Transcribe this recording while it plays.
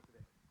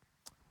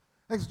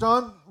Thanks,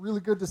 John. Really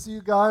good to see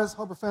you guys,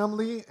 Harbor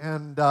family.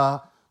 And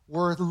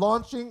we're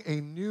launching a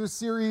new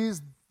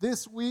series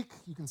this week.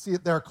 You can see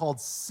it there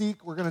called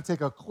Seek. We're going to take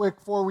a quick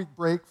 4-week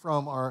break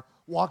from our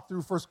walk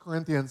through 1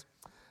 Corinthians.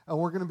 And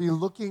we're going to be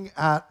looking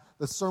at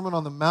the Sermon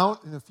on the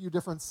Mount in a few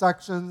different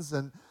sections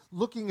and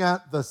looking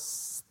at the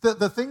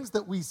things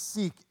that we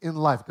seek in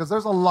life, because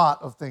there's a lot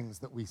of things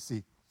that we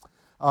seek.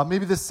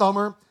 Maybe this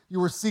summer you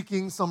were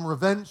seeking some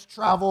revenge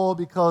travel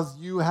because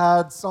you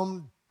had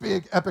some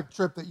big epic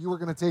trip that you were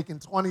going to take in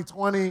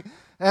 2020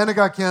 and it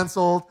got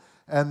canceled,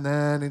 and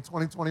then in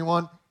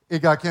 2021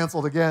 it got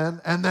canceled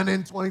again, and then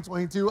in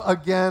 2022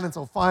 again, and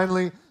so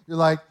finally you're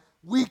like,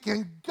 we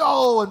can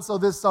go. And so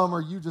this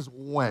summer you just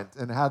went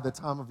and had the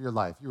time of your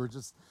life. You were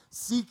just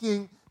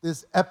seeking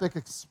this epic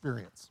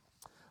experience.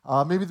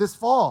 Maybe this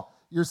fall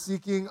you're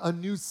seeking a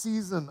new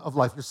season of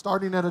life. You're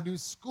starting at a new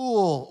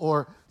school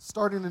or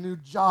starting a new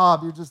job.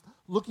 You're just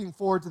looking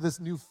forward to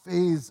this new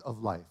phase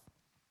of life.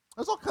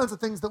 There's all kinds of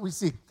things that we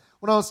seek.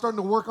 When I was starting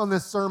to work on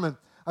this sermon,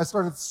 I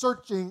started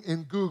searching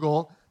in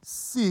Google,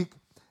 seek,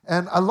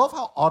 and I love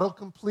how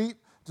autocomplete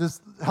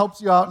just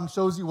helps you out and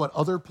shows you what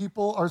other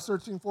people are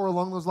searching for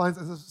along those lines.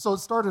 And so it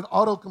started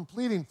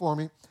auto-completing for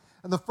me,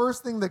 and the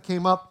first thing that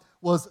came up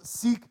was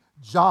seek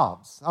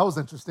jobs. That was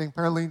interesting.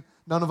 Apparently,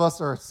 none of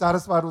us are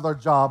satisfied with our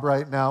job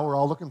right now. We're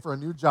all looking for a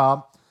new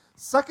job.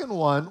 Second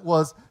one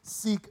was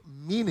seek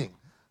meaning.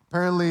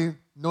 Apparently,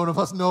 none of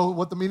us know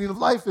what the meaning of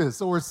life is,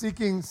 so we're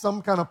seeking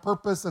some kind of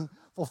purpose and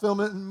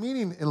fulfillment and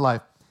meaning in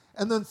life.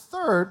 And then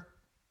third,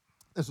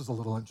 this was a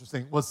little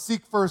interesting, was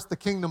seek first the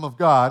kingdom of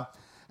God.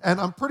 And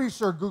I'm pretty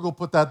sure Google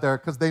put that there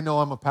because they know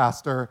I'm a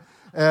pastor,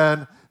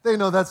 and they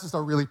know that's just a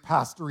really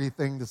pastory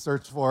thing to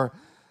search for.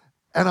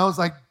 And I was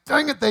like,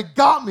 dang it, they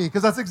got me,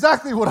 because that's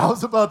exactly what I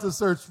was about to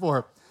search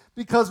for.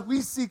 Because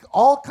we seek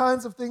all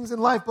kinds of things in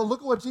life, but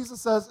look at what Jesus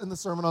says in the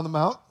Sermon on the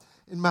Mount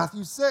in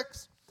Matthew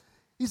 6.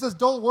 He says,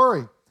 don't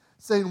worry,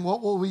 saying,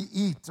 what will we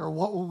eat, or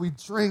what will we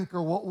drink,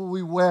 or what will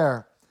we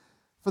wear?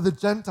 For the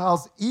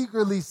Gentiles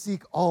eagerly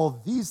seek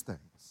all these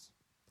things.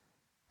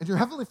 And your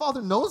heavenly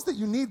Father knows that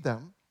you need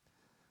them,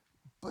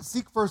 but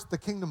seek first the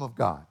kingdom of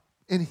God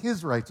in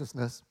his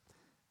righteousness,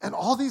 and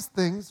all these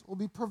things will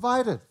be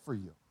provided for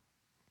you.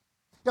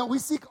 Yeah, we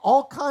seek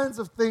all kinds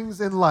of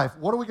things in life.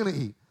 What are we going to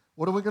eat?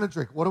 What are we going to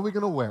drink? What are we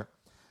going to wear?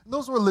 And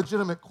those were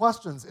legitimate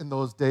questions in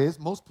those days.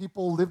 Most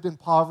people lived in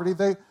poverty.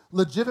 They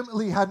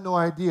legitimately had no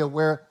idea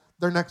where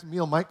their next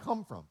meal might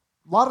come from.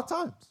 A lot of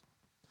times.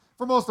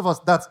 For most of us,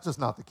 that's just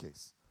not the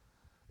case.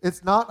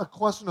 It's not a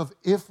question of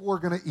if we're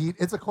going to eat.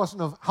 It's a question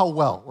of how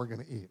well we're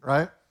going to eat,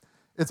 right?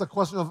 It's a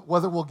question of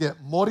whether we'll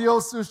get Morio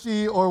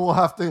sushi or we'll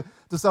have to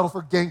settle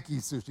for Genki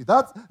sushi.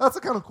 That's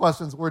the kind of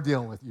questions we're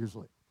dealing with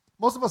usually.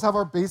 Most of us have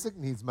our basic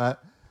needs met.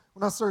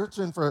 We're not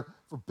searching for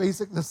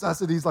basic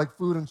necessities like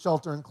food and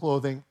shelter and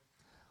clothing.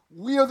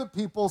 We are the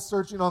people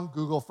searching on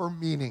Google for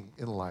meaning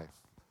in life,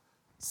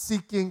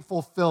 seeking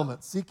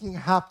fulfillment, seeking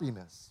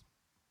happiness.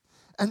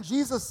 And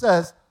Jesus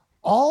says,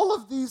 all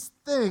of these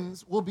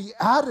things will be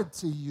added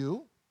to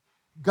you.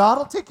 God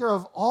will take care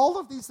of all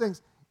of these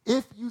things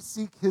if you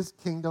seek his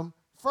kingdom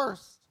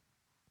first.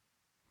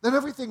 Then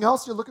everything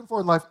else you're looking for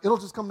in life, it'll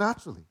just come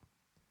naturally.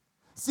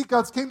 Seek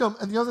God's kingdom,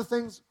 and the other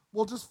things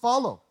will just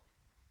follow.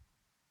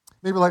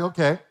 Maybe like,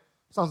 okay,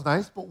 sounds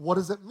nice, but what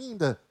does it mean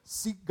to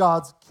seek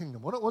God's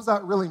kingdom? What does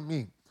that really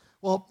mean?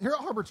 Well, here at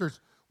Harbor Church,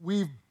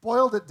 we've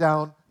boiled it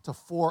down to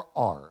 4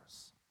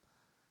 R's.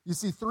 You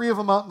see 3 of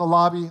them out in the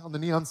lobby on the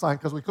neon sign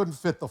because we couldn't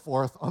fit the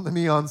 4th on the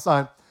neon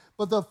sign.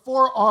 But the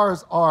 4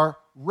 R's are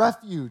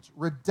refuge,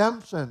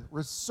 redemption,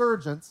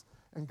 resurgence,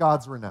 and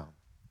God's renown.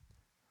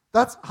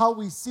 That's how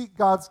we seek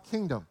God's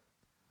kingdom.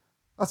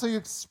 That's how you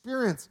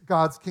experience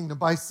God's kingdom,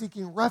 by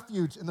seeking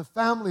refuge in the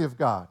family of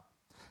God,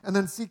 and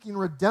then seeking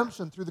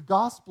redemption through the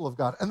gospel of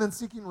God, and then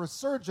seeking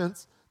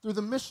resurgence through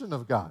the mission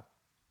of God.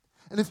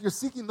 And if you're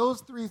seeking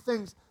those 3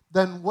 things,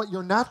 then what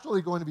you're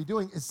naturally going to be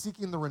doing is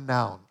seeking the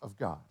renown of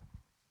God.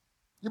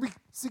 You'll be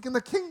seeking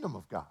the kingdom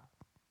of God.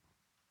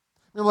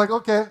 You're like,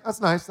 okay, that's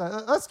nice.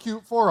 That's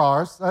cute, 4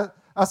 R's. That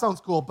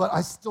sounds cool, but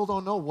I still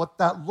don't know what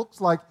that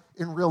looks like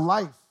in real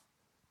life.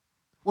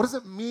 What does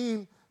it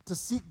mean to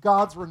seek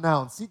God's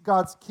renown, seek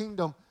God's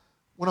kingdom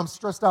when I'm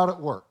stressed out at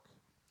work,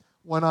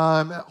 when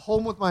I'm at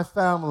home with my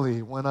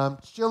family, when I'm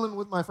chilling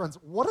with my friends?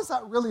 What does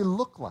that really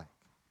look like?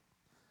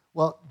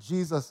 Well,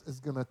 Jesus is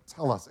going to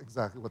tell us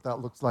exactly what that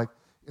looks like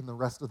in the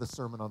rest of the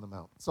Sermon on the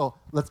Mount. So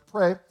let's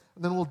pray,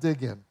 and then we'll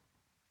dig in.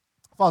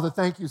 Father,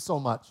 thank you so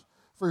much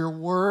for your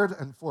word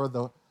and for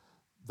the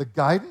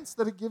guidance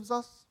that it gives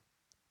us,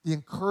 the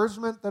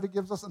encouragement that it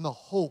gives us, and the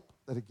hope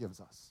that it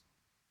gives us.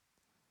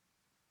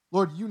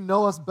 Lord, you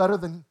know us better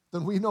than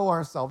we know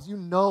ourselves. You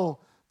know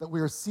that we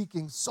are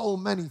seeking so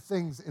many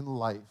things in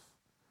life.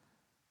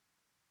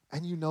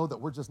 And you know that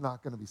we're just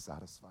not going to be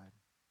satisfied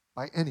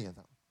by any of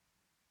them.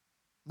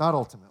 Not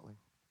ultimately.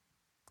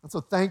 And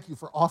so thank you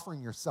for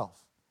offering yourself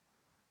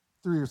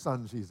through your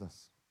Son,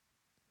 Jesus.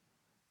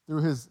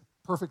 Through his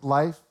perfect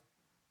life,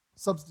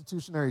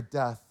 substitutionary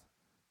death,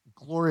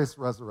 glorious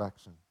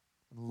resurrection,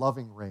 and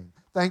loving reign.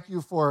 Thank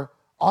you for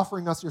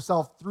offering us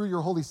yourself through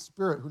your Holy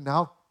Spirit who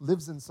now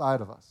lives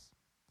inside of us.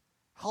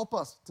 Help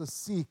us to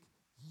seek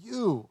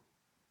you,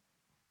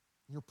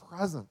 your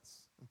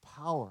presence and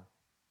power,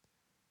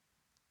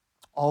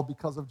 all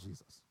because of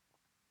Jesus.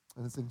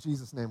 And it's in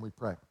Jesus' name we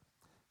pray.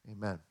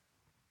 Amen.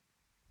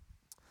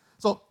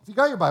 So if you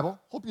got your Bible,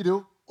 hope you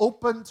do,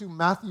 open to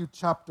Matthew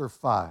chapter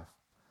 5.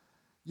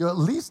 You at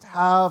least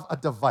have a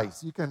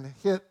device. You can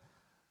hit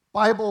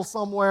Bible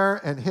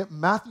somewhere and hit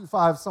Matthew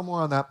 5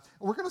 somewhere on that.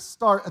 And we're going to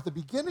start at the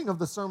beginning of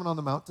the Sermon on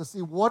the Mount to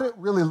see what it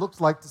really looks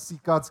like to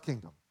seek God's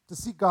kingdom, to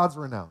seek God's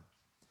renown.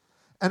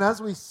 And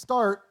as we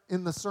start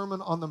in the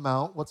Sermon on the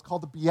Mount, what's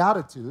called the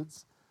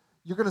Beatitudes,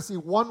 you're going to see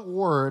one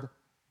word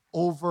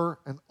over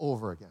and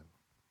over again.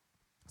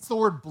 It's the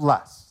word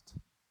blessed.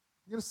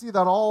 You're going to see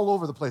that all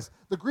over the place.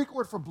 The Greek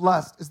word for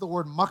blessed is the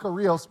word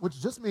makarios,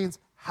 which just means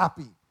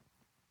happy.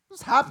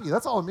 Just happy,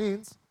 that's all it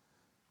means.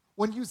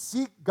 When you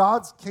seek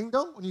God's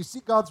kingdom, when you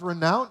seek God's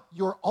renown,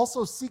 you're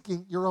also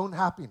seeking your own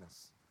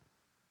happiness.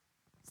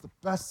 It's the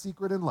best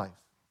secret in life.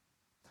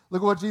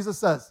 Look at what Jesus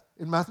says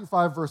in Matthew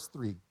 5, verse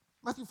 3.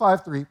 Matthew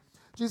 5:3,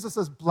 Jesus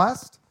says,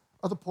 "Blessed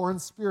are the poor in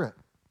spirit,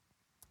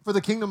 for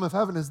the kingdom of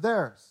heaven is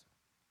theirs.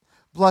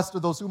 Blessed are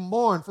those who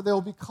mourn, for they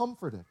will be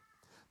comforted.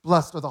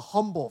 Blessed are the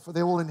humble, for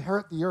they will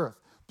inherit the earth.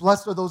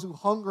 Blessed are those who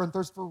hunger and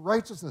thirst for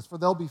righteousness, for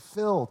they'll be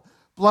filled.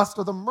 Blessed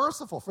are the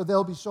merciful, for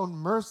they'll be shown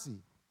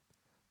mercy.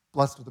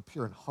 Blessed are the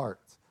pure in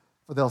heart,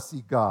 for they'll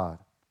see God.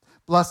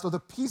 Blessed are the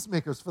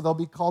peacemakers, for they'll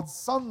be called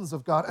sons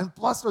of God. And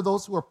blessed are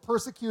those who are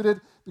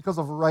persecuted because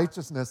of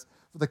righteousness,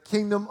 for the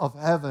kingdom of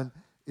heaven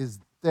is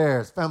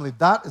theirs." Family,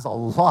 that is a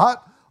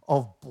lot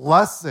of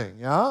blessing,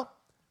 yeah? A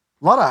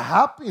lot of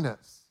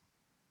happiness.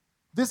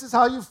 This is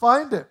how you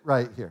find it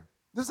right here.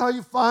 This is how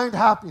you find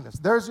happiness.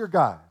 There's your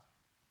guide.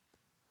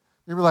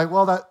 You're like,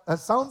 well, that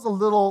sounds a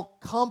little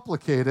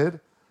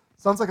complicated.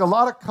 Sounds like a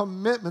lot of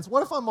commitments.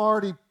 What if I'm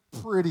already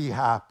pretty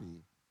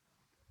happy?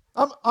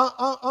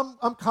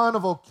 I'm kind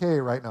of okay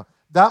right now.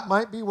 That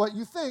might be what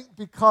you think,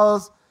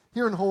 because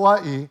here in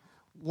Hawaii,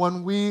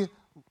 when we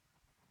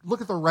look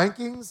at the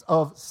rankings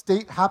of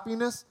state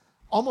happiness,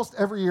 almost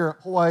every year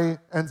Hawaii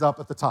ends up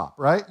at the top,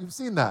 right? You've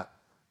seen that.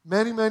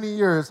 Many, many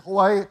years,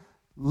 Hawaii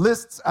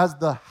lists as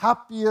the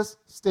happiest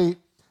state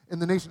in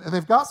the nation. And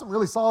they've got some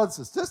really solid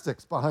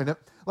statistics behind it.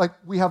 Like,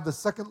 we have the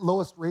second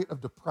lowest rate of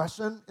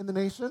depression in the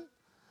nation.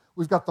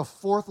 We've got the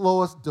fourth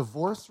lowest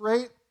divorce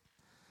rate.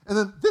 And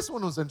then this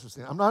one was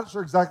interesting. I'm not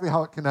sure exactly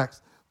how it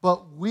connects,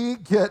 but we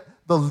get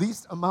the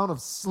least amount of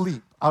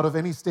sleep out of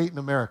any state in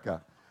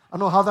America. I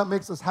don't know how that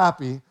makes us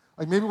happy.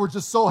 Like, maybe we're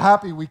just so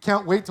happy we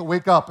can't wait to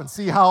wake up and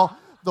see how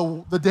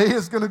the day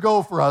is going to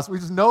go for us. We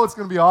just know it's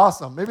going to be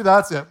awesome. Maybe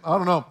that's it. I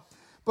don't know.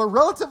 But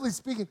relatively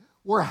speaking,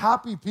 we're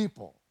happy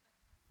people.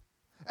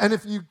 And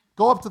if you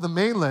go up to the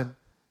mainland,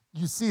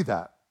 you see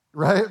that,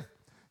 right?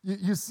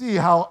 You see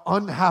how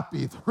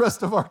unhappy the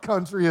rest of our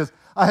country is.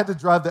 I had to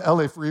drive the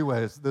LA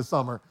freeways this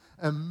summer,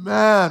 and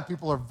man,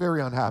 people are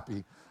very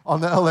unhappy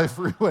on the LA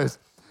freeways.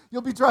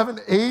 You'll be driving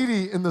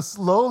 80 in the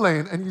slow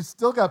lane, and you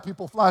still got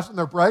people flashing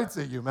their brights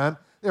at you, man.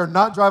 They are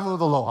not driving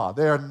with aloha.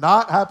 They are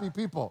not happy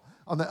people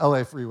on the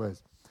LA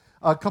freeways.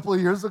 A couple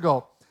of years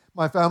ago,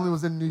 my family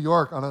was in New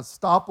York on a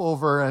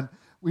stopover, and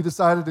we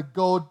decided to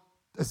go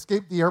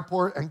escape the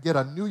airport and get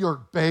a New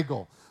York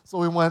bagel. So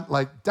we went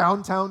like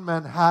downtown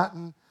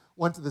Manhattan,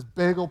 went to this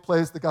bagel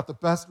place that got the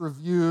best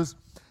reviews,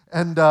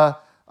 and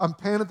I'm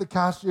paying at the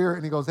cashier,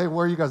 and he goes, "Hey,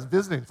 where are you guys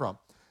visiting from?"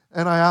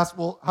 And I asked,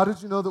 "Well, how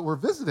did you know that we're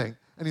visiting?"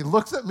 And he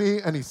looks at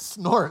me, and he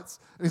snorts,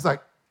 and he's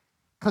like,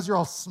 "'Cause you're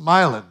all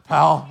smiling,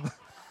 pal."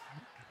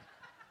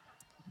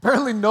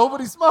 Apparently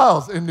nobody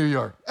smiles in New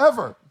York,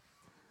 ever.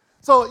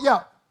 So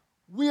yeah,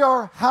 we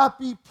are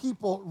happy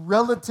people,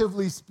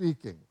 relatively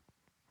speaking.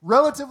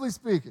 Relatively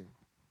speaking.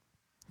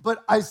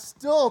 But I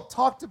still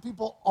talk to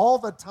people all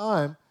the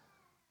time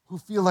who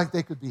feel like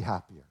they could be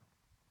happier.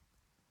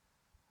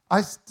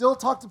 I still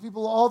talk to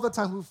people all the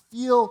time who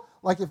feel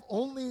like if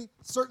only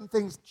certain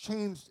things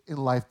changed in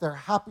life, their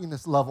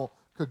happiness level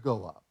could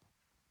go up.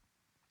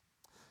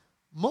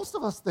 Most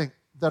of us think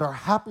that our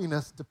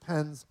happiness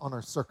depends on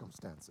our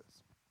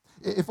circumstances.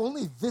 If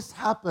only this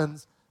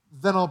happens,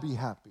 then I'll be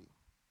happy.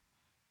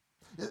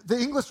 The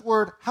English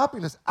word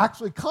happiness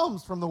actually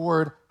comes from the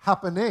word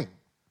happening.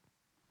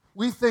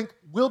 We think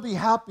we'll be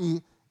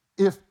happy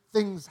if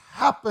things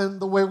happen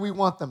the way we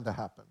want them to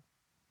happen.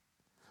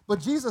 But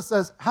Jesus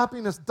says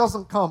happiness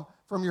doesn't come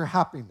from your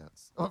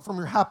happiness, from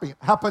your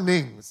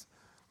happenings.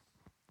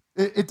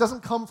 It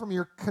doesn't come from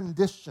your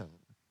condition.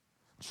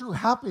 True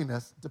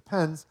happiness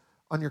depends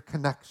on your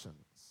connections.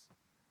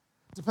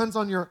 It depends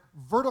on your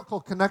vertical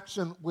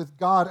connection with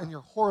God and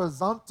your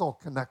horizontal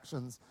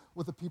connections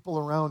with the people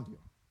around you.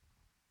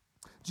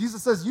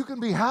 Jesus says you can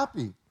be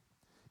happy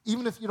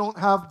even if you don't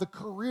have the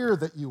career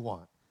that you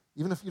want,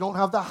 even if you don't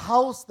have the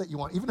house that you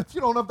want, even if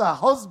you don't have the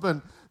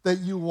husband that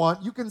you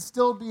want, you can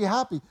still be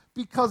happy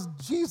because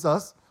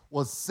Jesus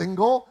was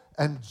single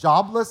and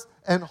jobless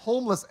and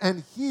homeless,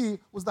 and he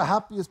was the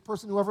happiest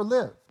person who ever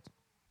lived.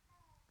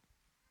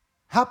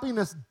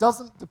 Happiness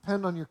doesn't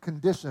depend on your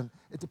condition.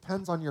 It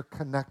depends on your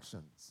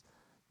connections,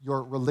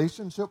 your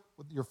relationship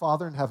with your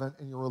Father in heaven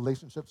and your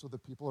relationships with the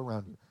people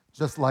around you,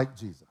 just like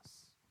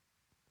Jesus.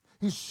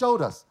 He showed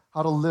us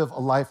how to live a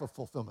life of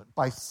fulfillment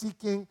by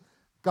seeking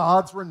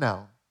God's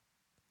renown,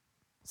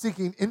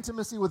 seeking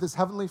intimacy with his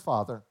heavenly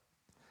Father,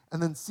 and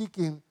then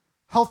seeking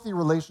healthy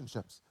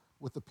relationships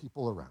with the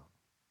people around.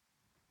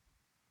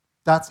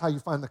 That's how you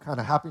find the kind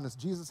of happiness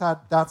Jesus had.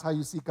 That's how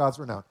you seek God's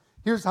renown.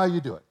 Here's how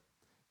you do it.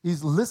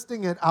 He's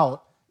listing it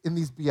out in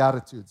these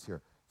Beatitudes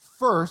here.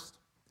 First,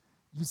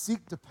 you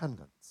seek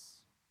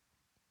dependence.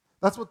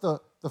 That's what the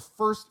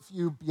first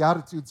few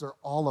Beatitudes are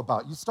all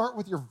about. You start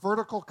with your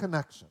vertical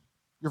connection,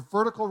 your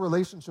vertical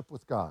relationship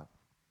with God.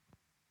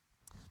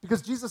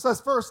 Because Jesus says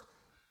first,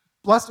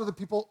 blessed are the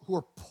people who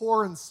are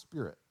poor in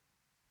spirit.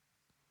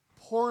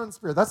 Poor in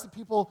spirit. That's the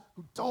people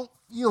who don't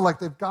feel like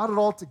they've got it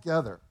all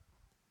together.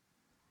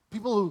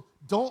 People who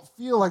don't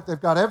feel like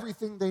they've got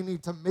everything they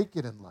need to make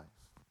it in life.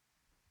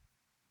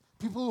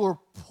 People who are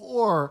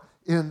poor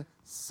in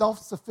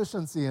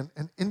self-sufficiency and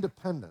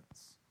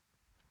independence.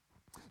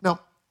 Now,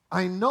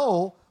 I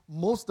know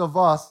most of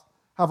us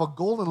have a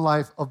goal in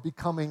life of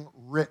becoming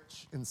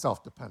rich in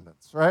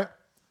self-dependence, right?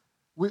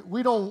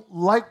 We don't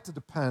like to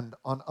depend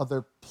on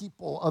other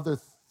people, other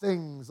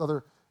things,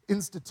 other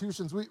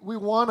institutions. We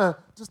want to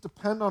just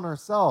depend on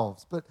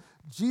ourselves. But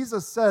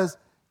Jesus says,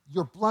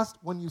 you're blessed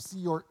when you see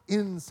your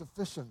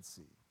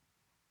insufficiency,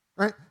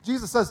 right?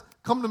 Jesus says,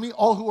 come to me,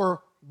 all who are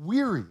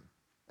weary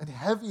and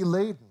heavy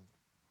laden.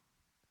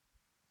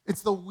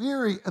 It's the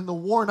weary and the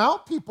worn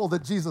out people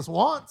that Jesus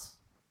wants.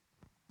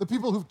 The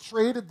people who've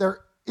traded their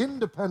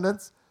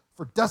independence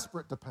for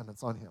desperate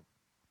dependence on him.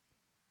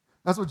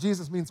 That's what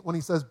Jesus means when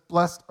he says,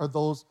 blessed are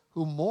those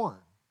who mourn.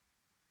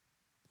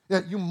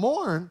 Yeah, you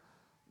mourn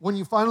when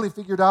you finally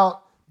figured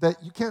out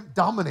that you can't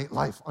dominate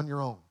life on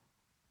your own.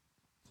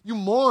 You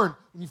mourn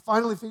when you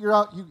finally figure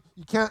out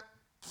you can't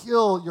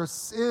kill your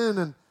sin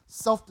and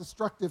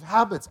self-destructive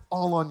habits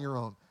all on your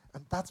own.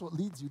 And that's what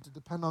leads you to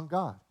depend on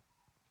God.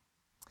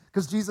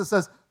 Because Jesus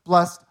says,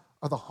 blessed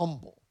are the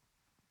humble.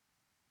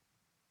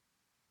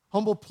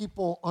 Humble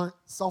people aren't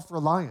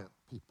self-reliant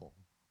people.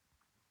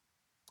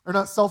 They're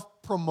not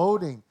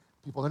self-promoting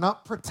people. They're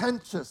not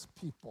pretentious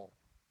people.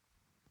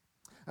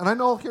 And I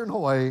know here in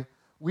Hawaii,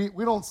 we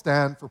don't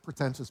stand for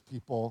pretentious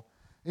people.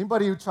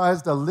 Anybody who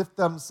tries to lift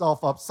themselves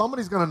up,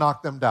 somebody's going to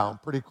knock them down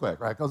pretty quick,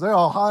 right? Because they're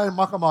all high and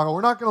maka.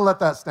 We're not going to let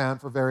that stand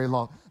for very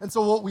long. And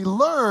so what we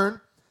learn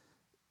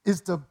is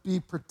to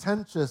be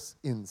pretentious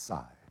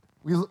inside.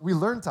 We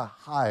learn to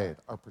hide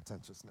our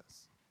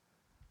pretentiousness.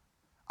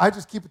 I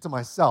just keep it to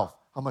myself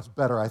how much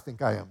better I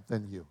think I am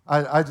than you.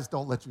 I just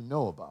don't let you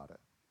know about it.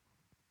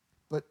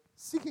 But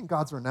seeking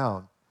God's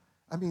renown,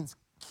 that means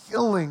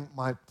killing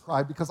my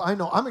pride because I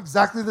know I'm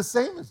exactly the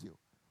same as you.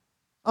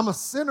 I'm a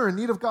sinner in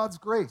need of God's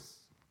grace.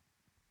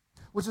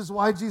 Which is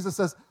why Jesus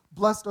says,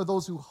 blessed are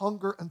those who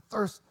hunger and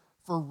thirst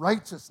for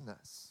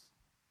righteousness.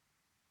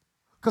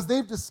 Because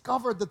they've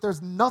discovered that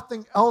there's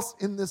nothing else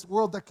in this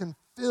world that can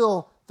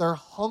fill their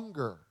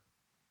hunger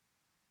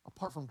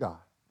apart from God.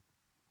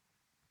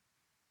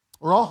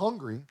 We're all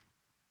hungry.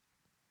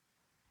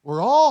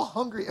 We're all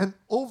hungry, and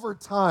over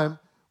time,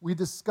 we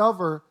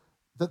discover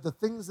that the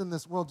things in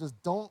this world just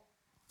don't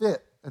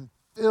fit and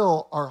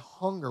fill our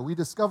hunger. We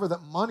discover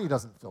that money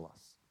doesn't fill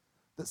us,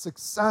 that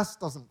success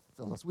doesn't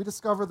fill us. We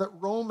discover that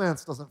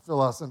romance doesn't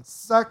fill us, and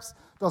sex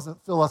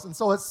doesn't fill us. And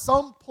so at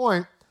some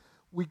point,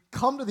 we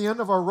come to the end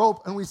of our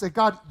rope and we say,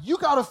 God, you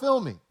got to fill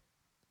me.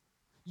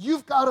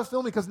 You've got to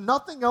fill me because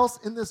nothing else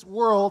in this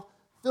world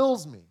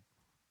fills me.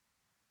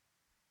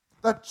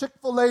 That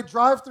Chick-fil-A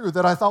drive-thru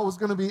that I thought was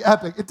going to be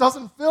epic, it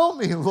doesn't fill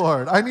me,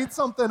 Lord. I need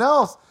something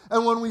else.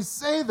 And when we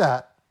say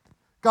that,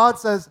 God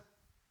says,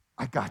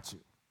 I got you.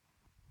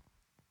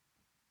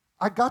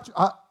 I got you.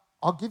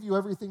 I'll give you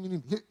everything you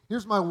need.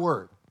 Here's my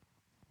word.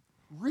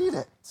 Read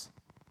it.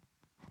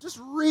 Just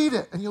read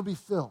it and you'll be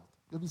filled.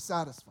 You'll be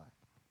satisfied.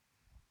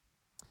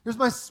 Here's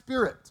my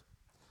spirit.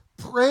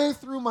 Pray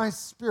through my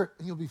spirit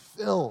and you'll be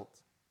filled.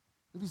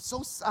 You'll be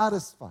so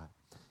satisfied.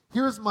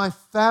 Here's my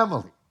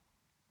family.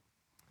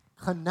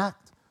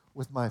 Connect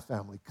with my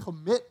family.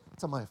 Commit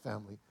to my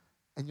family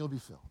and you'll be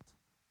filled.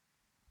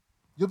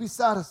 You'll be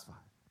satisfied.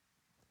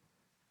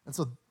 And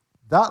so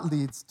that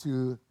leads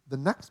to the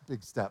next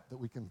big step that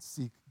we can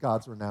seek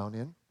God's renown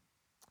in.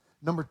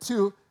 Number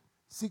 2,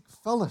 seek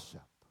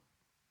fellowship.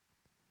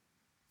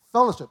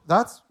 Fellowship,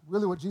 that's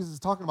really what Jesus is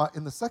talking about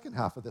in the second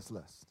half of this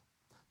list.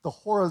 The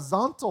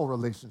horizontal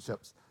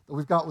relationships that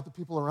we've got with the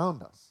people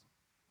around us.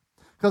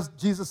 Because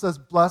Jesus says,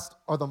 blessed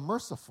are the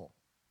merciful.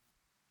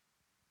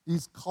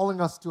 He's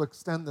calling us to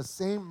extend the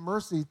same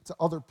mercy to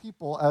other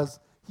people as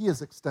he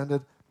has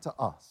extended to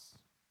us.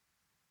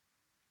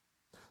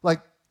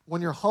 Like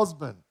when your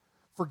husband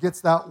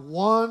forgets that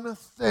one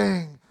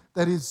thing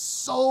that is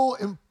so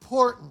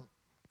important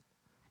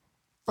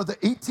for the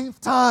 18th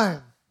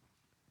time,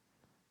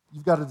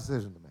 you've got a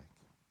decision to make.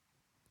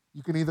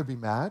 You can either be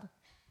mad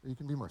or you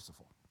can be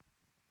merciful.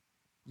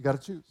 You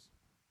got to choose.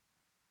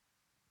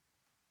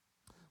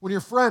 When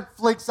your friend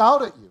flakes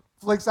out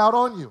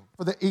on you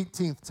for the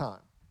 18th time,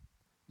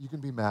 you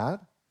can be mad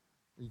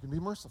or you can be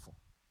merciful.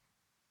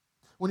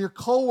 When your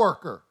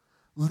coworker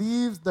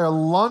leaves their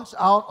lunch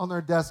out on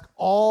their desk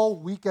all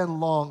weekend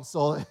long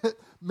so it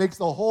makes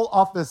the whole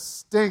office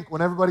stink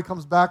when everybody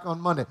comes back on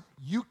Monday,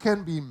 you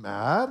can be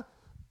mad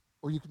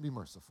or you can be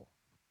merciful.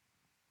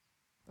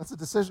 That's a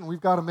decision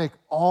we've got to make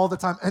all the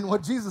time. And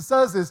what Jesus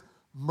says is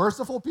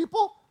merciful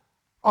people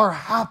are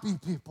happy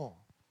people.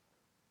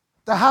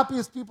 The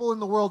happiest people in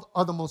the world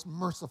are the most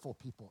merciful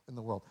people in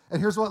the world.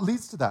 And here's what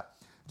leads to that.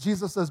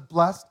 Jesus says,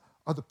 blessed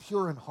are the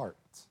pure in heart.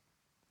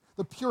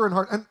 The pure in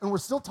heart. And we're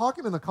still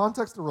talking in the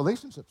context of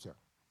relationships here.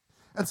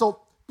 And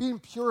so being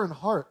pure in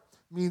heart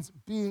means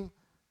being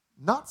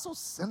not so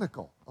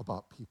cynical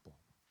about people.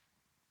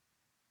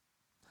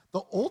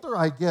 The older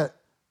I get,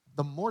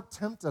 the more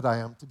tempted I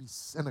am to be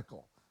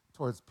cynical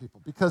towards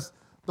people. Because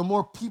the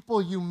more people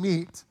you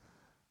meet,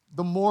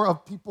 the more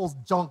of people's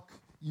junk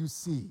you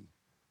see.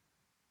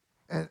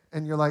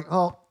 And you're like,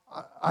 oh,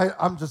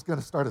 I'm just going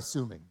to start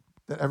assuming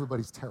that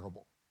everybody's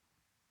terrible.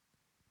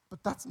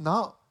 But that's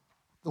not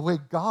the way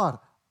God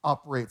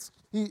operates.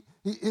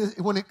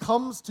 When it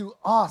comes to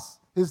us,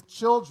 his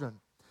children,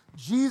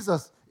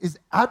 Jesus is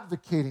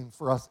advocating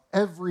for us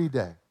every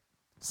day,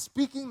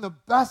 speaking the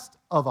best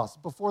of us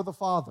before the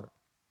Father.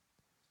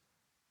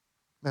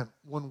 Man,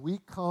 when we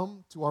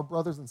come to our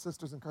brothers and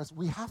sisters in Christ,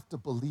 we have to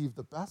believe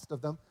the best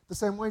of them the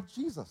same way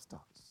Jesus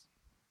does.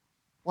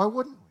 Why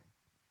wouldn't we?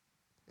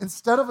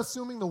 Instead of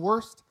assuming the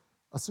worst,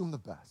 assume the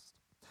best.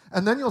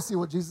 And then you'll see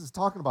what Jesus is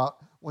talking about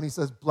when he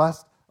says,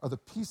 blessed are the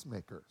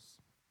peacemakers.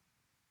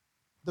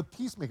 The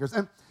peacemakers.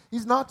 And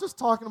he's not just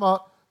talking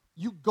about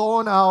you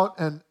going out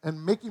and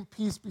making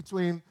peace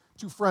between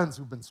two friends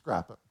who've been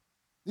scrapping.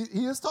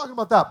 He is talking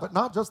about that, but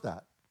not just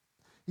that.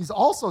 He's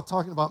also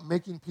talking about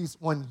making peace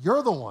when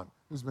you're the one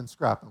who's been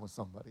scrapping with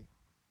somebody.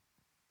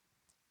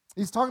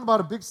 He's talking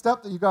about a big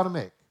step that you got to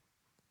make.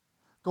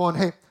 Going,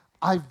 hey,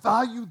 I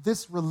value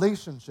this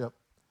relationship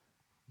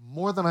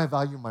more than I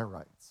value my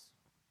rights.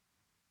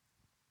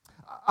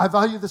 I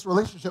value this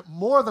relationship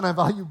more than I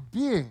value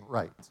being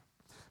right.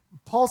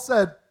 Paul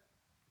said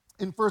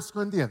in 1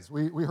 Corinthians,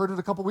 we heard it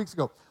a couple weeks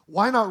ago,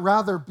 why not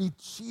rather be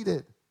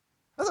cheated?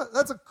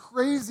 That's a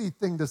crazy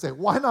thing to say.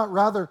 Why not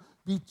rather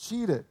be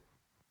cheated?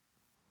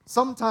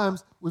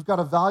 Sometimes we've got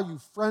to value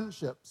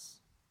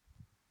friendships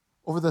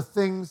over the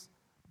things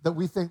that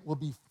we think will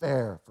be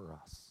fair for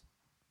us.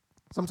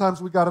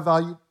 Sometimes we've got to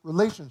value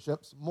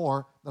relationships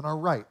more than our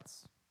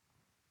rights.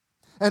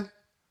 And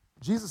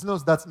Jesus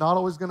knows that's not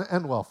always going to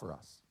end well for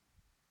us.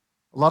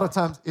 A lot of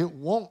times it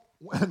won't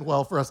end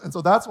well for us. And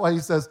so that's why he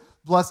says,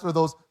 blessed are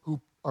those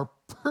who are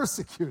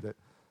persecuted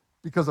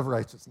because of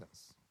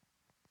righteousness.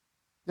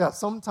 Yeah,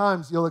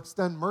 sometimes you'll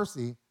extend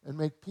mercy and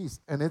make peace,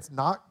 and it's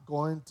not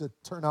going to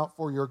turn out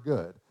for your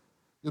good.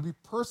 You'll be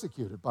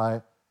persecuted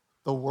by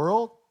the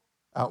world,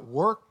 at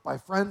work, by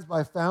friends,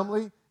 by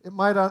family. It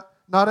might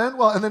not end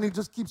well. And then he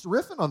just keeps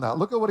riffing on that.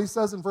 Look at what he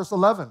says in verse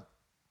 11.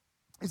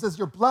 He says,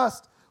 you're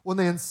blessed when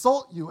they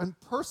insult you and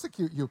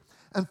persecute you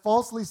and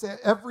falsely say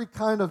every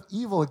kind of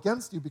evil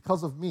against you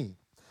because of me.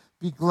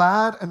 Be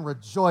glad and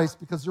rejoice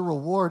because your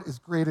reward is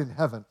great in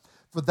heaven.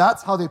 For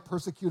that's how they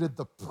persecuted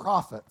the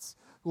prophets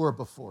who are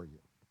before you.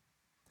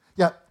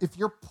 Yeah, if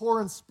you're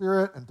poor in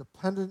spirit and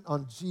dependent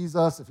on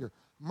Jesus, if you're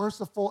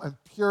merciful and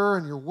pure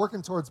and you're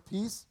working towards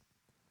peace,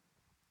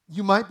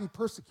 you might be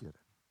persecuted.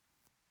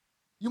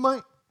 You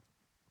might.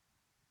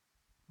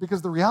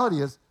 Because the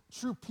reality is,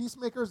 true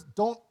peacemakers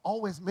don't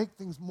always make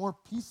things more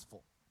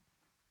peaceful.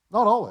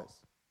 Not always.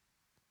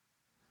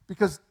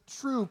 Because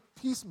true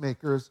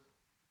peacemakers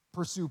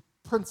pursue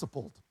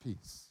principled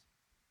peace.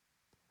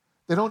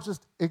 They don't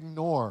just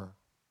ignore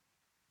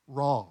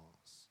wrongs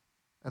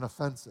and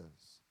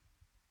offenses,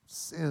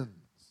 sins.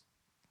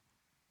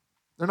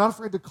 They're not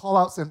afraid to call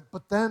out sin,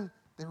 but then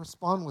they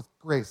respond with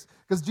grace.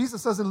 Because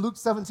Jesus says in Luke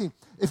 17,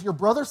 if your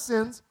brother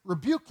sins,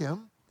 rebuke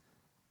him,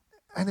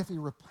 and if he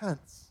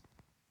repents,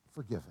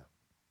 forgive him.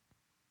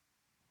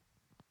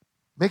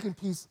 Making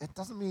peace, it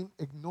doesn't mean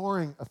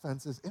ignoring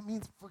offenses. It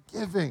means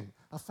forgiving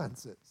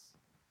offenses.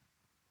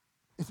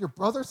 If your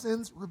brother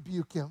sins,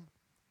 rebuke him.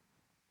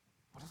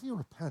 But if he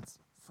repents,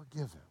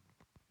 forgive him.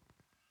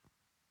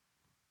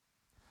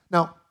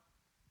 Now,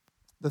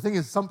 the thing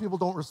is, some people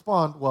don't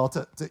respond well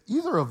to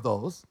either of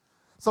those.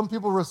 Some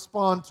people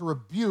respond to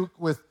rebuke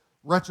with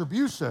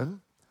retribution,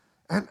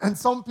 and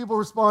some people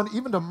respond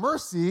even to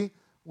mercy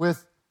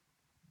with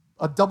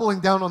a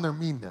doubling down on their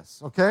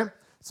meanness, okay?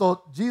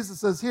 So Jesus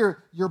says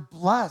here, you're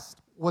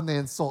blessed when they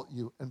insult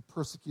you and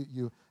persecute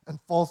you and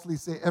falsely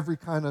say every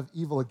kind of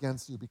evil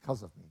against you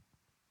because of me.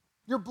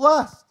 You're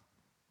blessed.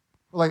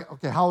 We're like,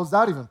 okay, how is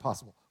that even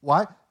possible?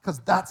 Why? Because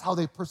that's how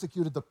they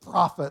persecuted the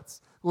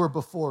prophets who are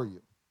before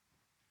you.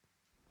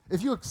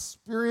 If you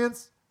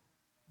experience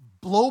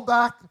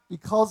blowback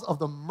because of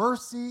the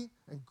mercy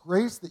and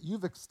grace that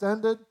you've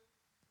extended,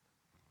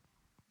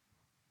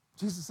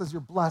 Jesus says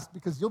you're blessed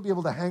because you'll be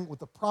able to hang with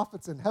the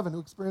prophets in heaven who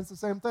experience the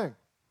same thing.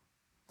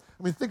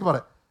 I mean, think about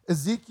it.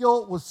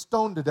 Ezekiel was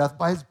stoned to death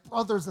by his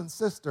brothers and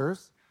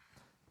sisters.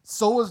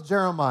 So was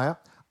Jeremiah.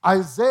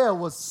 Isaiah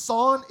was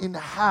sawn in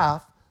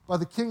half by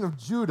the king of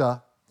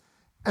Judah.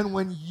 And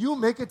when you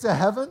make it to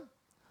heaven,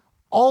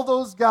 all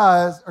those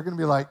guys are going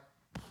to be like,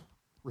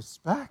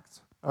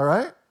 respect, all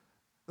right?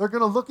 They're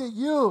going to look at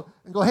you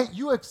and go, hey,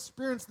 you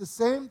experienced the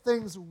same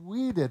things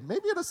we did,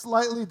 maybe at a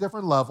slightly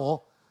different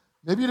level.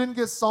 Maybe you didn't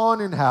get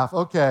sawn in half,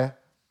 okay.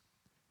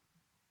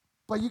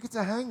 But you get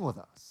to hang with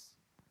us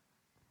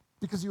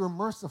because you were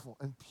merciful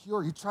and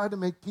pure. You tried to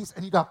make peace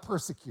and you got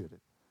persecuted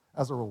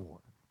as a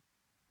reward.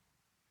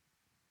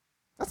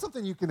 That's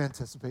something you can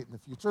anticipate in the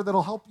future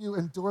that'll help you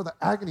endure the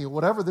agony of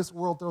whatever this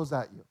world throws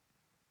at you.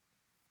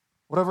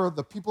 Whatever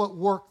the people at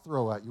work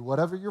throw at you,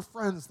 whatever your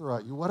friends throw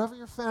at you, whatever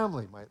your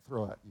family might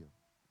throw at you.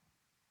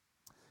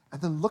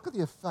 And then look at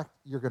the effect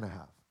you're going to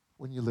have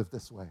when you live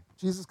this way.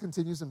 Jesus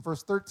continues in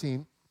verse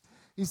 13.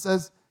 He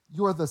says,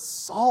 you are the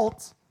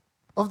salt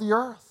of the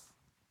earth.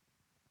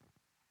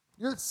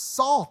 You're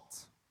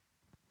salt.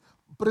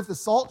 But if the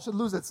salt should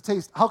lose its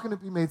taste, how can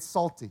it be made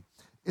salty?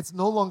 It's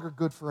no longer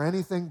good for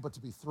anything but to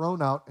be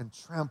thrown out and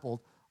trampled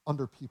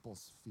under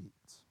people's feet.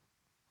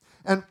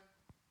 And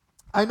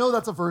I know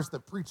that's a verse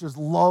that preachers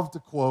love to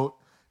quote.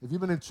 If you've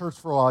been in church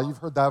for a while, you've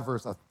heard that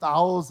verse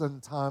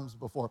 1,000 times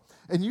before.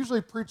 And usually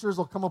preachers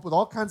will come up with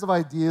all kinds of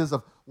ideas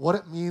of what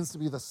it means to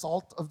be the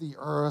salt of the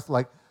earth.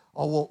 Like,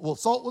 oh, well,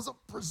 salt was a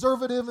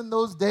preservative in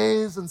those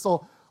days, and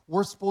so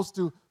we're supposed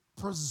to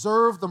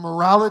preserve the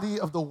morality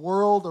of the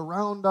world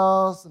around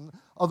us. And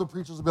other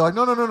preachers will be like,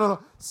 no.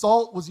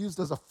 Salt was used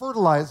as a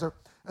fertilizer,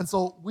 and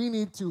so we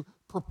need to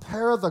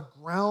prepare the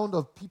ground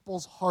of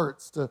people's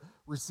hearts to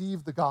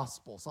receive the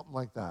gospel, something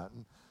like that.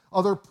 And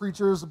other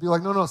preachers will be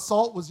like, no,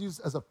 salt was used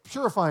as a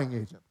purifying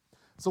agent.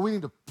 So we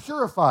need to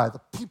purify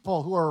the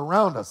people who are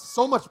around us.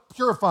 So much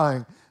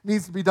purifying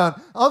needs to be done.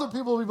 Other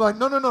people will be like,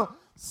 no,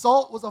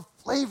 salt was a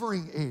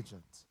flavoring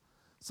agent.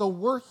 So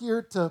we're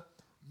here to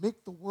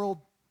make the world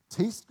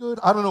taste good.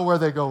 I don't know where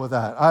they go with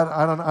that.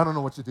 I don't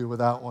know what you do with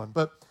that one.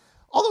 But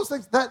all those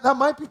things, that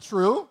might be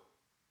true.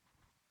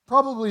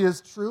 Probably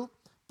is true.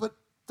 But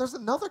there's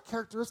another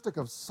characteristic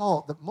of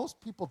salt that most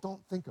people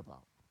don't think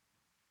about.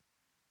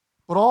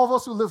 But all of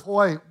us who live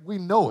Hawaii, we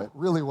know it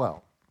really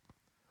well.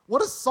 What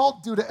does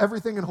salt do to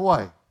everything in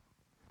Hawaii?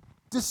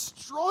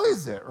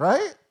 Destroys it,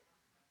 right?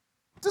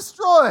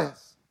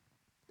 Destroys.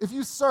 If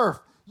you surf,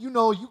 you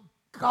know you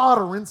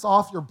gotta rinse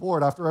off your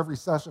board after every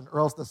session or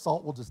else the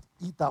salt will just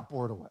eat that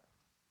board away.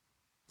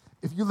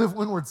 If you live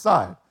windward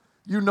side,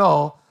 you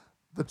know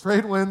the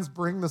trade winds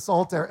bring the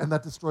salt air and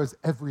that destroys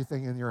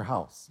everything in your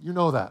house. You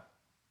know that.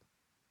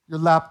 Your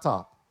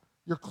laptop,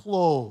 your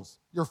clothes,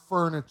 your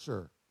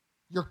furniture,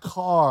 your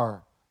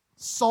car.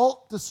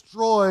 Salt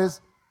destroys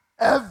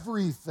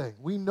everything.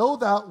 We know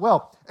that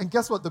well. And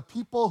guess what? The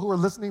people who are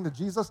listening to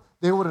Jesus,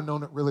 they would have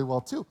known it really well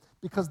too,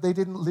 because they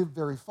didn't live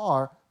very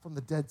far from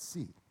the Dead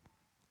Sea.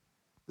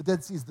 The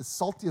Dead Sea is the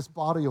saltiest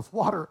body of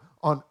water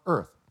on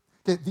earth.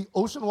 Okay, the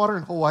ocean water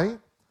in Hawaii,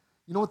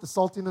 you know what the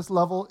saltiness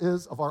level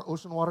is of our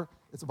ocean water?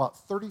 It's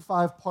about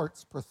 35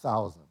 parts per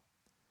thousand.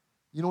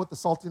 You know what the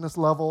saltiness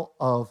level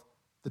of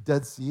the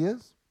Dead Sea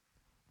is?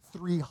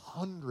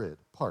 300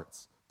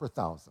 parts per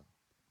thousand.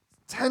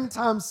 10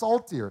 times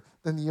saltier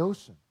than the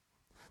ocean.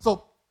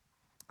 So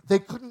they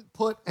couldn't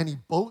put any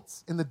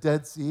boats in the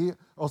Dead Sea,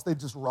 or else they'd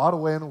just rot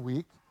away in a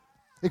week.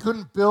 They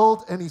couldn't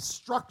build any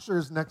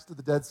structures next to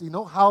the Dead Sea,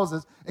 no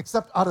houses,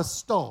 except out of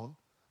stone.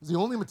 It was the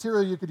only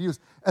material you could use.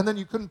 And then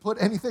you couldn't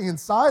put anything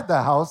inside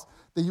the house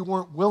that you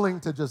weren't willing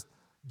to just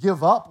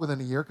give up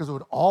within a year, because it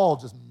would all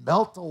just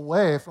melt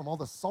away from all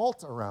the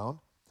salt around.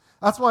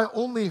 That's why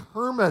only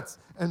hermits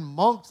and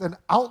monks and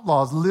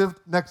outlaws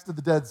lived next to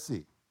the Dead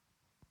Sea.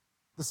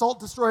 The salt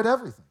destroyed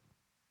everything.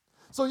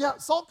 So yeah,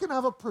 salt can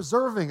have a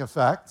preserving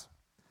effect,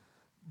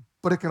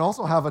 but it can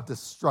also have a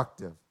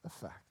destructive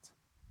effect.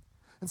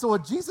 And so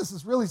what Jesus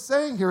is really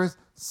saying here is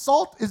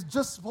salt is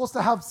just supposed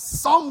to have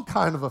some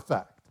kind of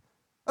effect.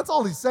 That's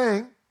all he's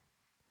saying.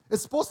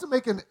 It's supposed to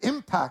make an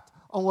impact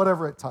on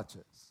whatever it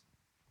touches.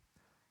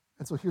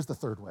 And so here's the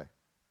third way.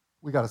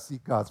 We got to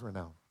seek God's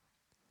renown.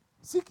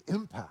 Seek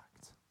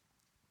impact.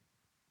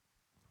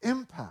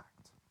 Impact.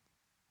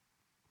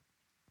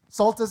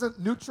 Salt isn't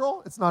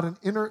neutral. It's not an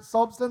inert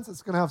substance.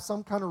 It's going to have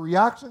some kind of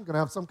reaction, going to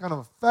have some kind of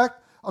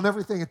effect on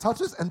everything it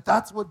touches, and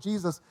that's what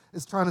Jesus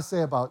is trying to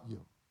say about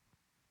you.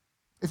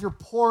 If you're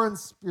poor in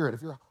spirit,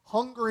 if you're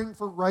hungering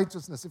for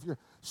righteousness, if you're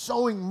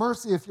showing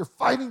mercy, if you're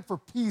fighting for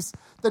peace,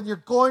 then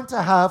you're going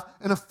to have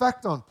an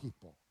effect on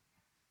people.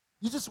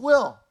 You just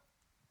will.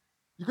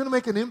 You're going to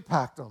make an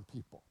impact on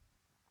people.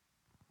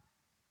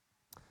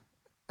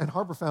 And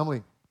Harbor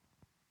family,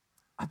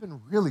 I've been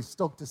really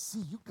stoked to see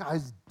you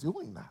guys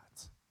doing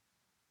that.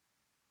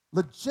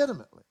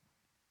 Legitimately.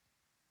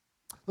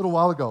 A little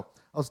while ago,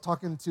 I was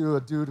talking to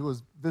a dude who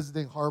was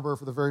visiting Harbor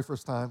for the very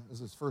first time. It was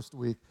his first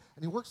week.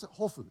 And he works at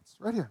Whole Foods,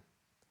 right here.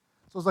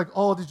 So I was like,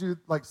 oh, did you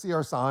see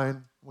our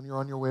sign when you're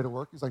on your way to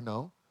work? He's like,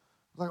 no.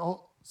 I was like,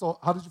 oh, so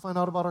how did you find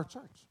out about our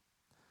church?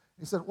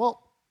 He said,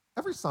 well,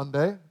 every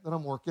Sunday that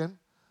I'm working,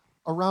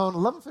 around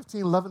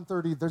 11:15,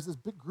 11:30, there's this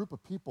big group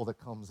of people that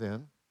comes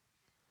in,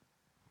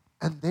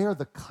 and they are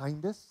the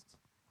kindest,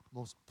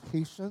 most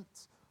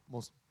patient,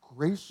 most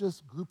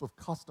gracious group of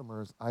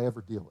customers I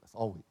ever deal with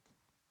all week.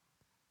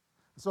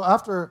 So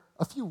after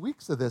a few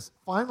weeks of this,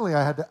 finally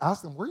I had to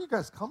ask them, where are you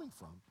guys coming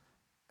from?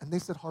 And they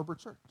said, Harbor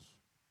Church.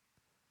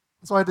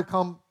 And so I had to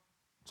come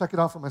check it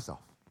out for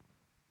myself,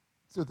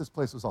 see what this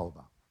place was all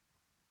about.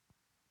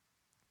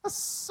 That's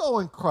so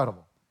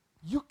incredible.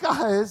 You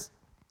guys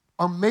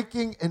are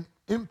making an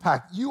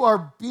impact. You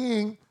are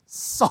being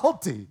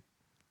salty.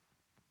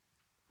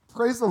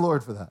 Praise the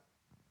Lord for that.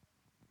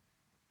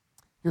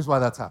 Here's why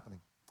that's happening.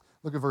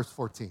 Look at verse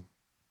 14.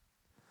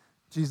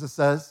 Jesus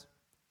says,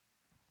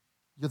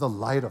 you're the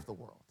light of the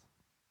world.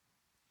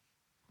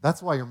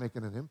 That's why you're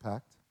making an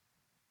impact.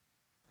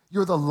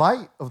 You're the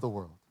light of the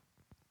world.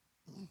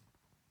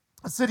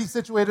 A city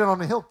situated on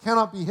a hill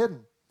cannot be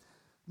hidden.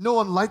 No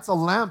one lights a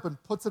lamp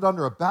and puts it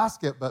under a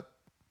basket, but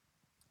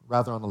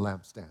rather on a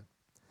lampstand.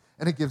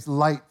 And it gives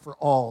light for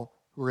all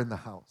who are in the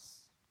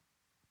house.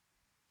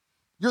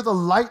 You're the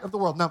light of the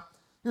world. Now,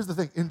 here's the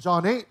thing. In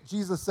John 8,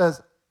 Jesus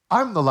says,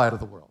 I'm the light of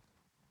the world.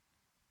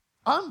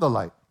 I'm the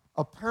light.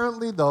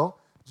 Apparently, though,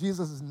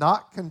 Jesus is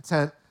not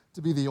content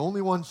to be the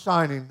only one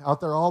shining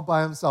out there all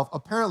by himself.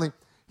 Apparently,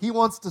 he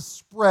wants to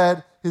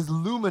spread his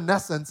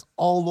luminescence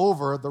all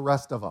over the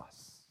rest of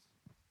us.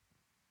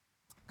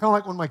 Kind of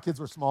like when my kids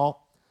were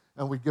small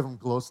and we'd give them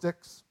glow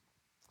sticks.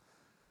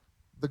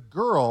 The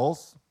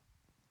girls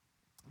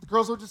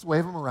would just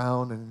wave them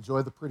around and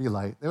enjoy the pretty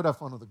light. They would have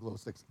fun with the glow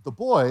sticks. The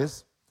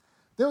boys,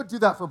 they would do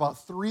that for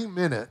about 3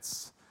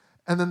 minutes,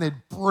 and then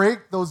they'd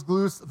break those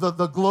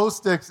the glow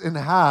sticks in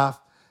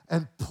half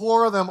and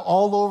pour them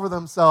all over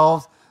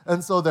themselves.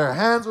 And so their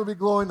hands would be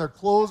glowing, their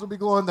clothes would be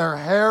glowing, their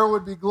hair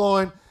would be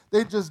glowing.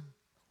 They'd just,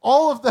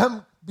 all of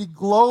them be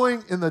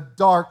glowing in the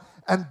dark.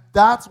 And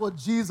that's what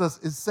Jesus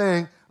is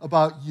saying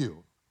about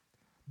you.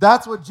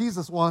 That's what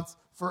Jesus wants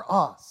for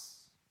us.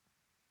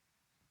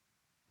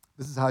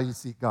 This is how you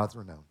seek God's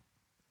renown.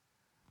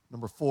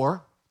 Number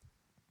 4,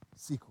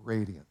 seek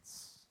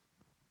radiance.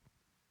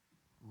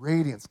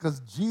 Radiance, because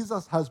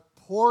Jesus has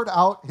poured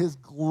out his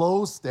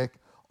glow stick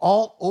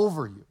all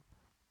over you.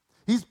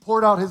 He's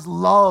poured out his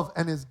love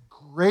and his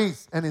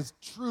grace and his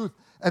truth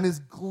and his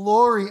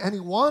glory, and he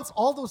wants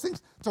all those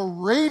things to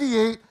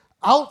radiate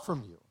out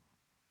from you,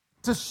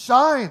 to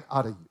shine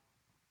out of you.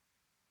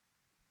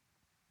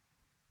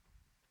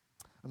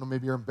 I know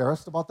maybe you're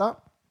embarrassed about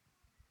that.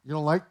 You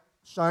don't like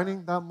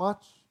shining that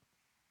much.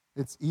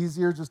 It's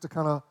easier just to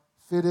kind of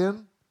fit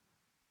in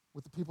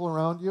with the people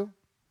around you.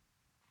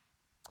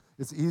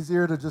 It's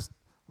easier to just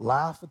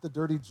laugh at the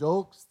dirty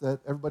jokes that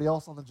everybody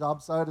else on the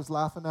job site is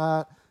laughing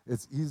at.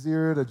 It's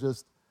easier to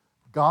just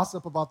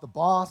gossip about the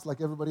boss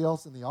like everybody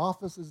else in the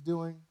office is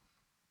doing.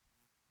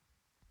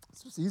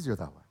 It's just easier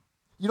that way.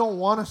 You don't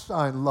want to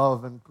shine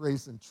love and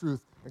grace and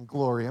truth and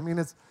glory. I mean,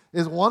 it's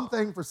one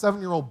thing for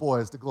 7-year-old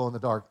boys to glow in the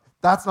dark.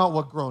 That's not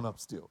what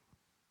grown-ups do.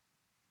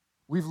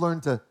 We've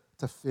learned to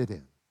fit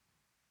in.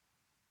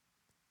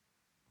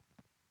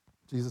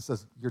 Jesus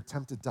says, you're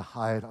tempted to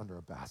hide under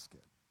a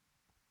basket.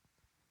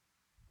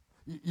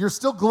 You're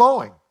still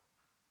glowing.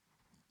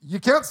 You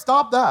can't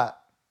stop that.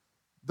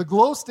 The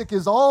glow stick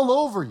is all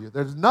over you.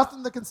 There's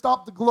nothing that can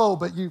stop the glow,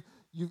 but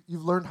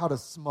you've learned how to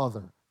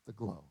smother the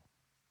glow.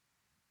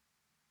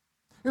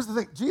 Here's the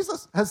thing.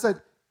 Jesus has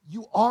said,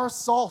 you are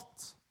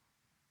salt.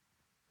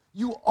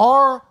 You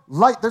are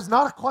light. There's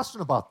not a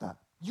question about that.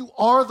 You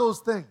are those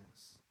things.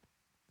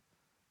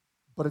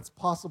 But it's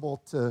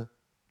possible to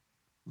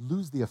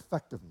lose the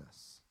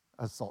effectiveness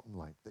as salt and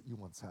light that you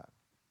once had.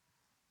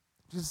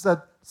 Jesus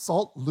said,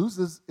 salt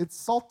loses its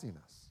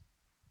saltiness.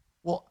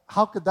 Well,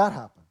 how could that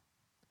happen?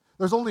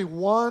 There's only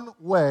one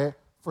way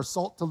for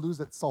salt to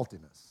lose its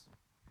saltiness.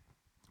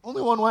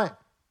 Only one way.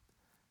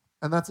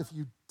 And that's if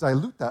you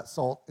dilute that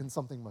salt in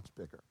something much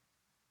bigger.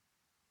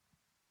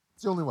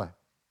 It's the only way.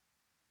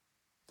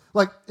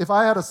 Like if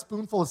I had a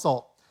spoonful of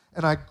salt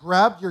and I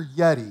grabbed your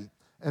Yeti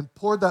and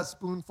poured that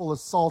spoonful of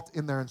salt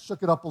in there and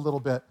shook it up a little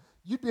bit,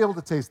 you'd be able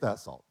to taste that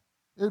salt.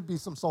 It would be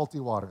some salty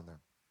water in there.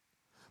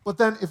 But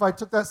then if I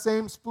took that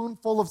same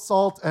spoonful of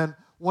salt and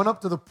went up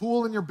to the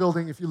pool in your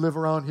building, if you live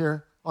around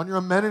here, on your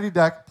amenity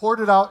deck, poured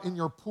it out in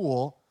your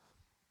pool,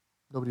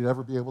 nobody'd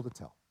ever be able to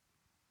tell.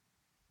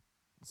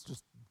 It's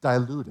just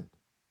diluted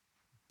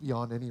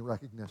beyond any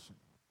recognition.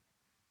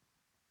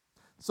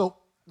 So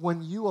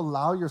when you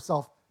allow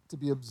yourself to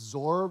be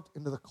absorbed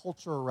into the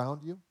culture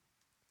around you,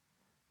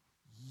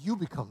 you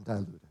become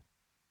diluted.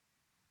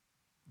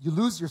 You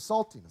lose your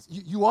saltiness.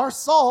 You are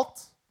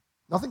salt.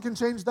 Nothing can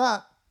change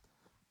that.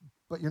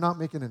 But you're not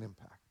making an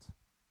impact.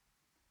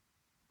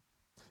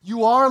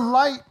 You are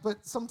light,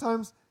 but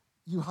sometimes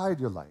you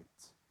hide your light.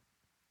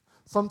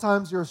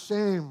 Sometimes you're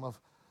ashamed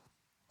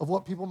of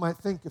what people might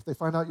think if they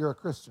find out you're a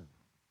Christian.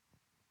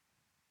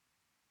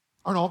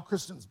 Aren't all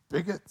Christians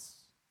bigots?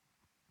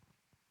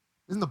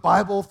 Isn't the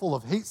Bible full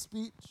of hate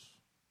speech?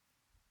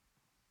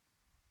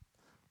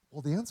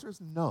 Well, the answer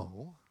is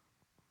no.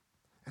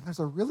 And there's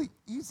a really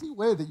easy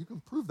way that you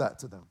can prove that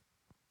to them.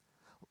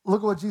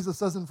 Look at what Jesus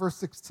says in verse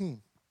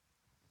 16.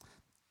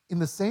 In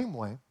the same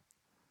way,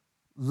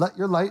 let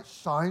your light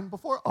shine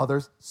before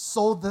others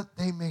so that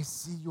they may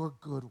see your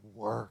good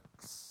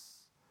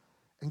works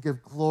and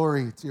give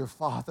glory to your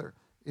Father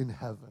in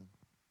heaven.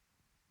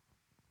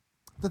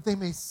 That they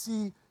may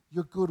see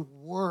your good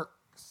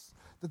works,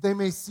 that they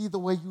may see the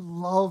way you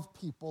love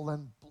people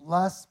and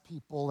bless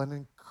people and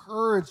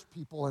encourage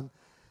people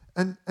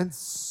and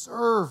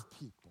serve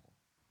people.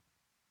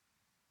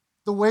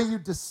 The way you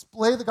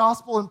display the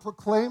gospel and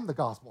proclaim the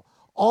gospel,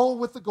 all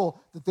with the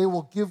goal that they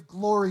will give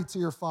glory to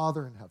your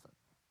Father in heaven.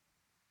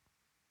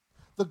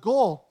 The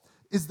goal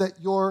is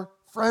that your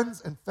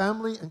friends and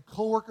family and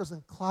coworkers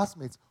and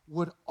classmates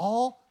would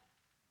all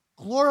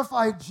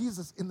glorify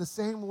Jesus in the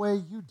same way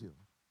you do.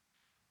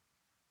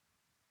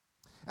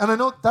 And I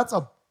know that's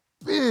a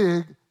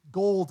big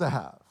goal to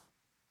have.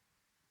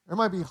 There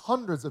might be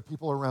hundreds of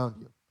people around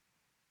you,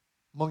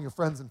 among your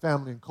friends and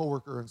family and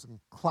coworkers and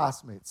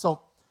classmates.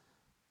 So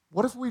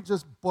what if we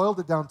just boiled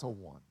it down to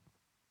one?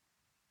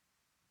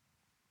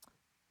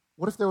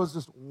 What if there was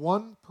just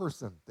one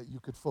person that you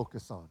could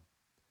focus on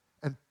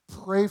and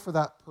pray for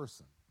that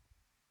person?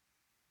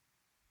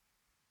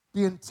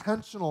 Be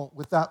intentional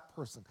with that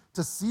person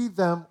to see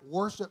them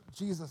worship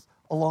Jesus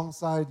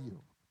alongside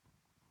you,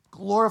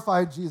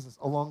 glorify Jesus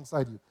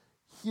alongside you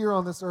here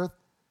on this earth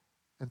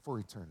and for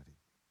eternity.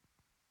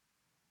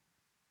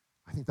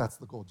 I think that's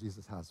the goal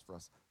Jesus has for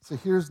us. So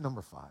here's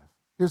number 5.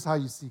 Here's how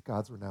you seek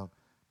God's renown.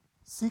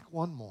 Seek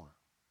one more.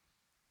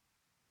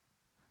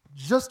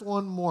 Just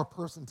one more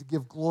person to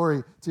give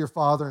glory to your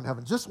Father in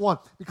heaven. Just one.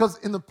 Because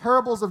in the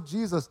parables of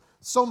Jesus,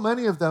 so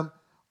many of them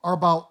are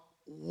about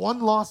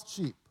one lost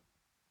sheep,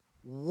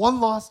 one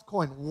lost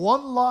coin,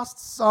 one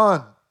lost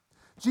son.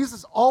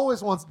 Jesus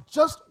always wants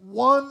just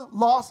one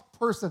lost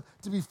person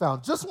to be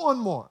found. Just one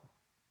more.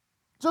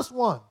 Just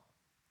one.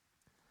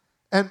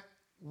 And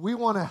we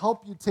want to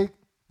help you take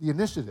the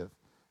initiative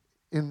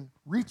in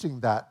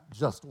reaching that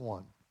just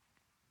one.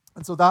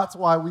 And so that's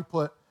why we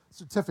put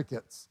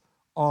certificates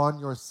on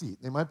your seat.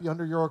 They might be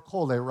under your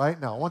cole right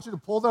now. I want you to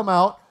pull them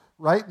out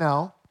right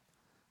now.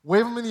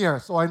 Wave them in the air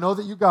so I know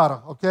that you got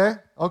them, okay?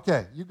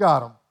 Okay, you got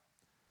them.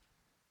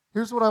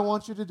 Here's what I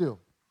want you to do.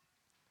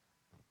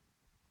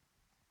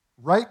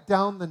 Write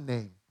down the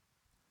name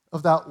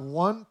of that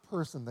one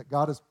person that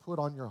God has put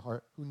on your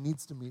heart who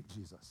needs to meet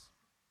Jesus.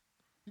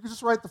 You can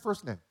just write the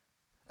first name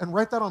and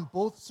write that on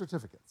both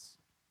certificates.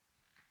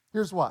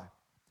 Here's why.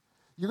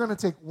 You're going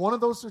to take one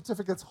of those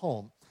certificates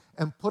home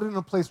and put it in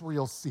a place where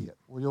you'll see it,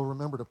 where you'll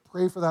remember to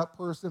pray for that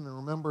person and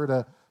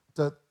remember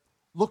to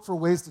look for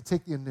ways to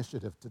take the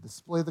initiative to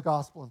display the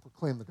gospel and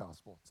proclaim the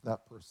gospel to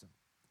that person.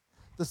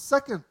 The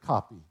second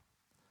copy,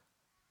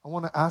 I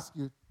want to ask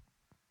you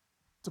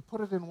to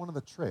put it in one of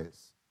the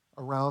trays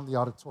around the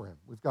auditorium.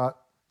 We've got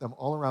them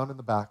all around in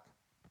the back.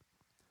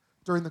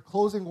 During the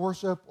closing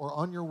worship or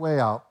on your way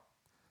out,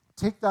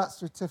 take that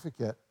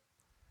certificate,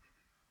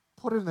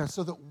 put it in there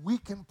so that we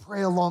can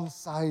pray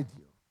alongside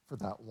you for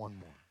that one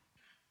more.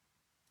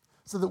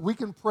 So that we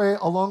can pray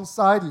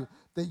alongside you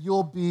that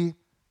you'll be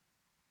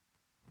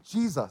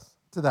Jesus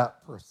to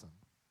that person.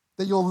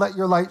 That you'll let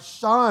your light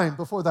shine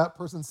before that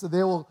person so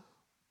they will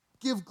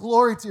give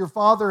glory to your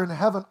Father in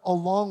heaven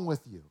along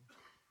with you.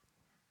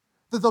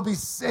 That they'll be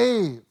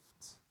saved.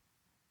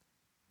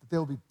 That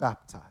they'll be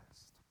baptized.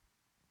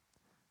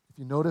 If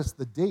you notice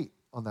the date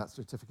on that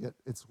certificate,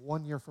 it's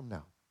 1 year from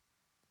now.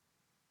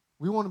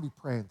 We want to be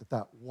praying that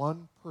that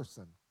one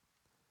person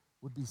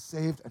would be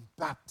saved and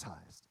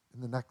baptized in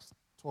the next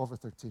 12 or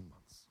 13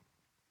 months.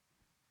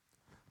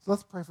 So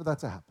let's pray for that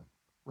to happen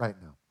right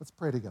now. Let's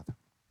pray together.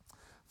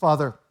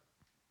 Father,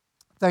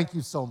 thank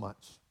you so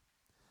much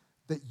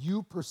that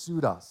you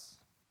pursued us,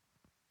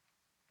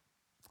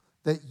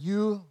 that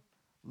you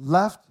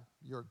left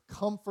your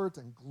comfort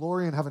and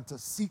glory in heaven to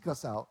seek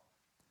us out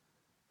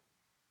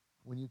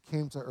when you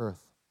came to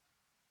earth,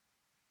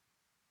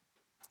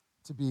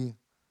 to be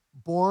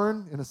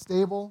born in a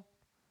stable,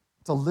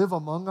 to live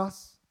among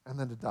us, and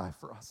then to die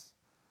for us,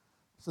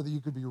 so that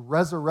you could be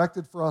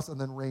resurrected for us and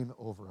then reign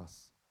over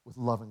us with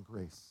love and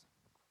grace.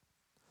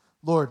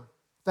 Lord,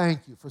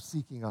 thank you for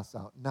seeking us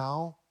out.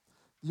 Now,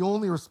 the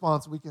only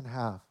response we can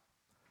have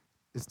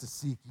is to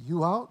seek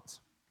you out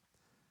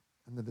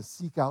and then to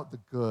seek out the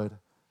good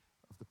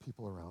of the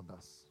people around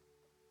us.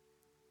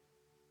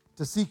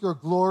 To seek your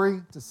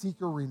glory, to seek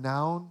your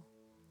renown,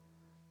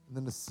 and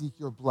then to seek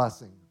your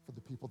blessing for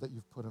the people that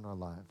you've put in our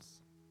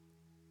lives.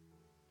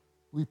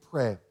 We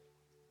pray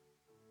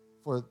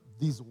for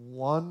these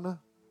one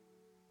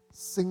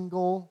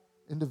single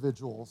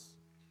individuals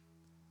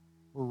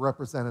who are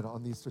represented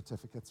on these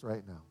certificates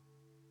right now.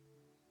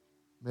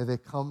 May they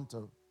come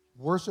to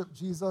worship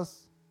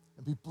Jesus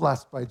and be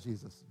blessed by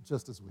Jesus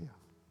just as we have.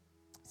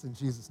 It's in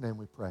Jesus' name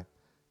we pray.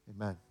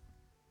 Amen.